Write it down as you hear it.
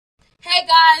Hey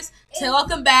guys,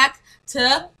 welcome back to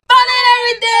Fun and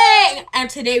Everything! And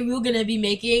today we're gonna be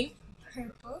making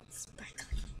purple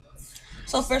sparkling.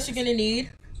 So first you're gonna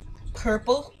need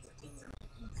purple,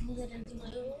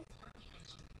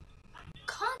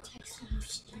 Contact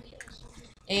solution,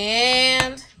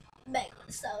 and baking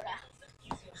soda.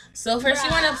 so first you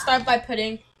wanna start by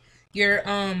putting your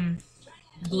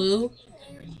glue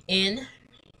in.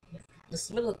 This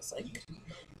is what it looks like.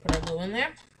 Put our glue in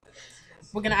there.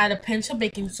 We're gonna add a pinch of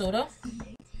baking soda.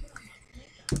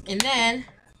 And then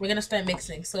we're gonna start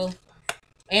mixing. So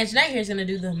Anjanette here is gonna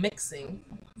do the mixing.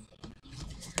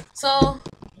 So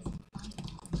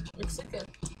looks like good.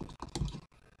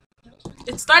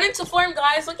 It's starting to form,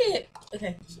 guys. Look at it.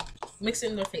 Okay, mix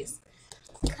it in their face.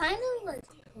 Kind of like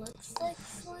looks like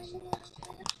slime a little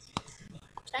bit.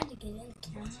 Trying to get in the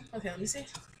camera. Okay, let me see.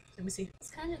 Let me see.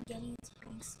 It's kind of getting its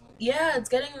pink slime. Yeah, it's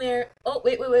getting there. Oh,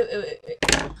 wait.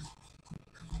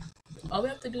 All we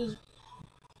have to do is,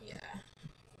 yeah.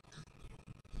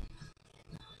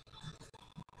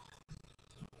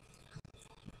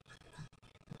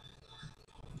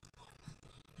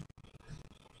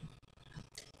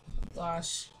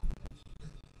 Gosh.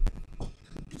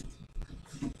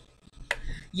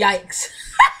 Yikes.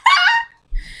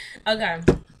 Okay.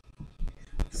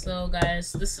 So,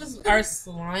 guys, this is our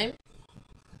slime.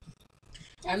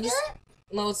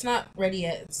 No, it's not ready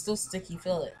yet. It's still sticky.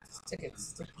 Feel it. Stick it.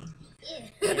 Sticky.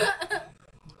 Yeah.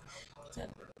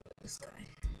 This guy.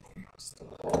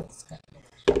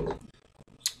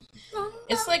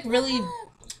 It's like really.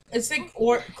 It's like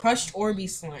crushed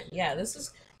Orbeez slime. Yeah, this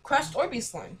is crushed Orbeez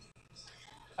slime.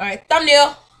 All right,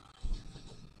 thumbnail.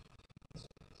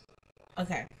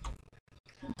 Okay.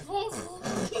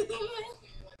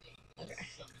 Okay.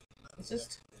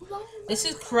 This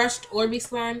is crushed Orbeez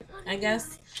slime, I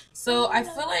guess. So I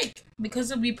feel like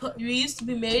because we used to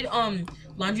be made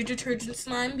laundry detergent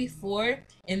slime before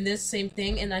in this same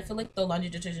thing, and I feel like the laundry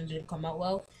detergent didn't come out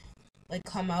well. Like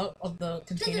come out of the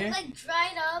container. It like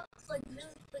dried up like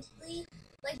really quickly,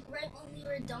 like right when we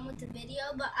were done with the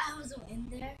video, but I wasn't in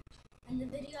there. In the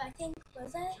video, I think,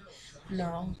 was it?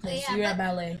 No, because you were at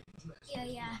ballet.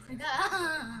 Yeah, I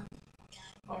forgot.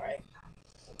 Alright.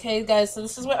 Okay, guys, so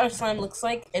this is what our slime looks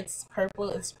like. It's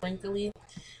purple, it's sprinkly.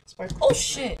 Oh,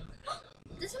 shit!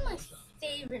 This is my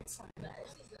favorite slime, guys.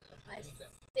 My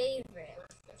favorite.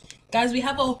 Guys, we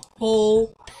have a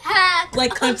whole,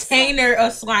 like, container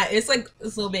of slime. It's, like,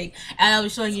 so big. And I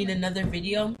was showing you in another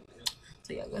video.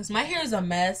 So, yeah, guys, my hair is a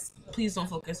mess. Please don't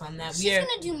focus on that. She's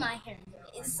gonna do my hair.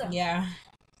 Yeah.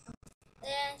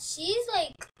 And she's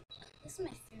like, this is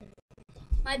my favorite,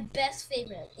 my best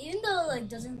favorite. Even though like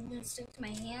doesn't even stick to my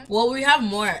hand. Well, we have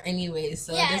more anyways,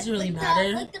 so it doesn't really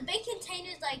matter. Like the big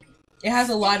containers, like it has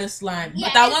a lot of slime, yeah,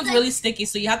 but that one's like, really sticky,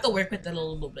 so you have to work with it a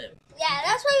little bit. Yeah,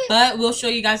 that's why. But we'll show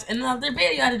you guys in another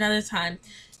video at another time.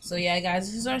 So yeah, guys,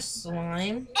 this is our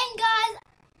slime. And guys,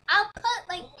 I'll put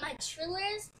like my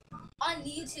trailers on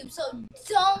YouTube, so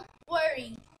don't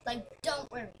worry. Like, don't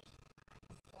worry.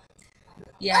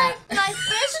 Yeah. My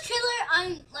first trailer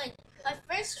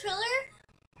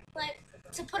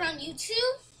to put on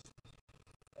YouTube,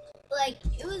 like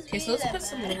it was. Okay, really so let's put bad.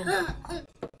 some little.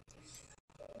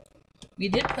 We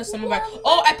did put some of our.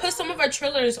 Oh, I put some of our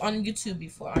trailers on YouTube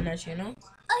before on our channel.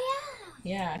 Oh yeah.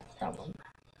 Yeah, that one.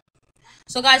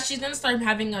 So guys, she's gonna start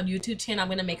having a YouTube channel. I'm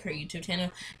gonna make her a YouTube channel,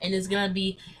 and it's gonna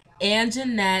be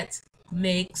Anjanette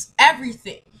Makes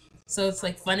Everything. So it's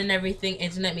like fun and everything.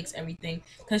 Anjanette makes everything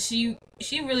because she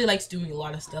really likes doing a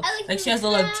lot of stuff. Like she has a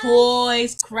lot of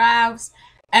toys, crafts,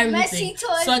 everything.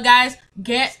 So guys,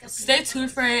 stay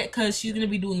tuned for it because she's gonna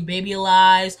be doing Baby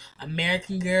Alive,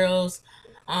 American Girls,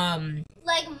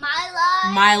 like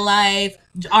My Life,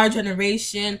 Our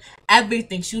Generation,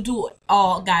 everything. She'll do it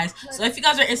all, guys. So if you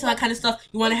guys are into that kind of stuff,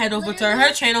 you want to head over to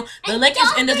her channel. The link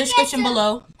is in the description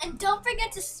below. And don't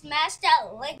forget to smash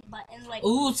that like button. Like,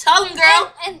 ooh, tell them,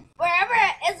 girl. And wherever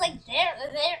it's like there,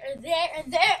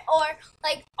 or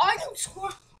like, are you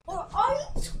twirling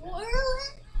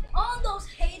on those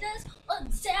haters or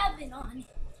dabbing on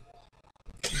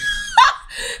it?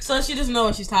 So she doesn't know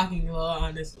what she's talking about,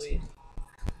 honestly.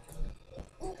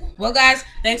 Well, guys,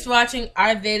 thanks for watching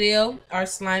our video, our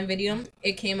slime video.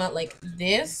 It came out like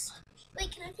this.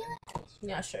 Wait, can I feel it?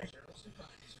 Yeah, sure.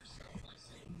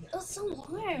 Oh, it's so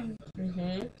warm.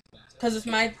 Cause it's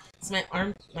my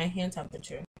hand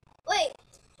temperature. Wait,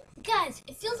 guys,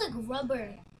 it feels like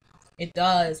rubber. It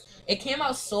does. It came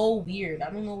out so weird.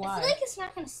 I don't know why. I feel like it's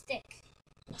not gonna stick.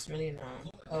 It's really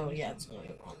not. Oh yeah, it's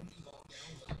really not.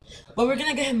 But we're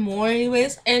gonna get more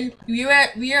anyways. And we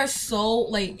are so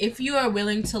like, if you are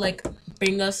willing to like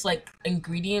bring us like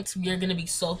ingredients, we are gonna be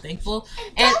so thankful.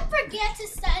 And don't forget to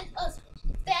send us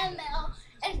fan mail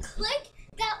and click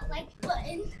that like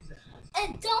button.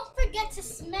 And don't forget to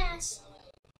smash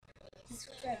the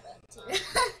subscribe button too.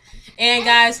 And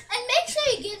guys, and make sure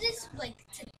you give this like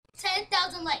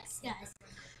 10,000 likes, guys,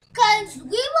 because we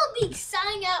will be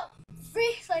signing out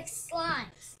free like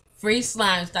slimes. Free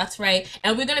slimes, that's right.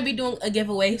 And we're gonna be doing a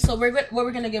giveaway. So what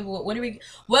we're gonna give away? What are we?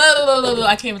 Whoa,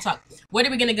 I can't even talk. What are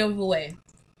we gonna give away?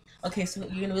 Okay, so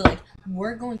you're gonna be like,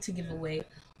 we're going to give away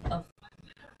a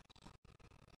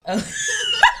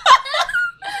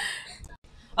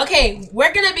okay,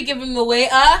 we're gonna be giving away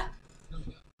a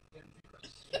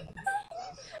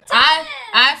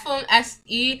iPhone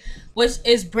SE, which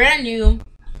is brand new.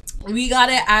 We got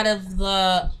it out of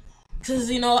the,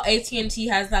 because you know AT&T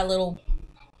has that little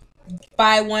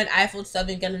buy one iPhone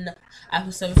 7 get an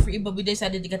iPhone 7 free, but we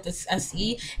decided to get this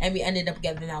SE and we ended up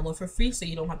getting that one for free, so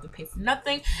you don't have to pay for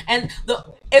nothing. And to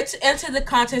enter the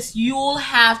contest, you'll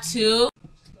have to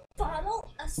follow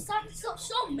us on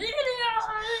social media.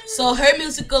 So her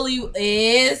Musical.ly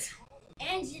is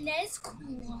Anjanette's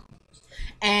cool.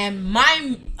 And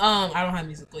my I don't have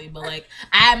Musical.ly, but like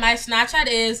my Snapchat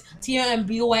is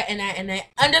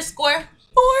TMBOYNI_4,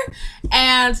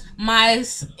 and my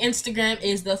Instagram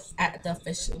is the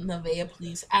official Nevaeh.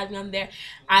 Please add me on there.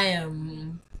 I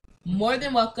am more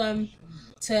than welcome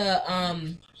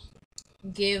to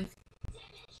give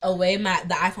away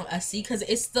the iPhone SE because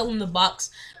it's still in the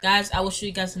box, guys. I will show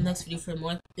you guys the next video for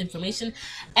more information.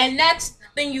 And next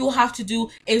thing you will have to do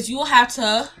is you will have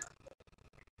to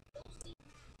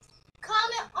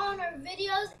comment on our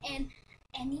videos and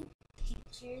any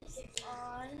pictures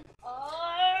on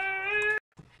our.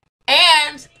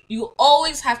 And you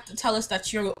always have to tell us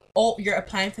that you're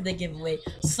applying for the giveaway,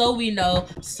 so we know,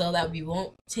 so that we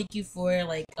won't take you for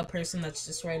like a person that's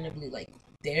just randomly like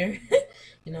there,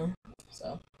 you know.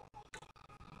 So.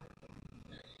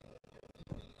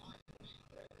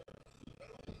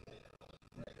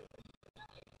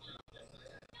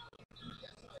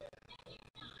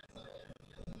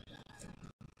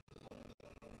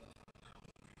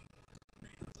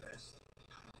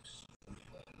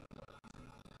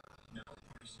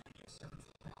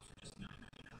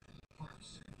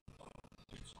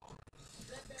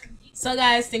 So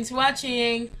guys, thanks for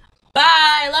watching.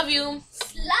 Bye. Love you.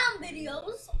 Slime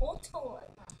videos or toys.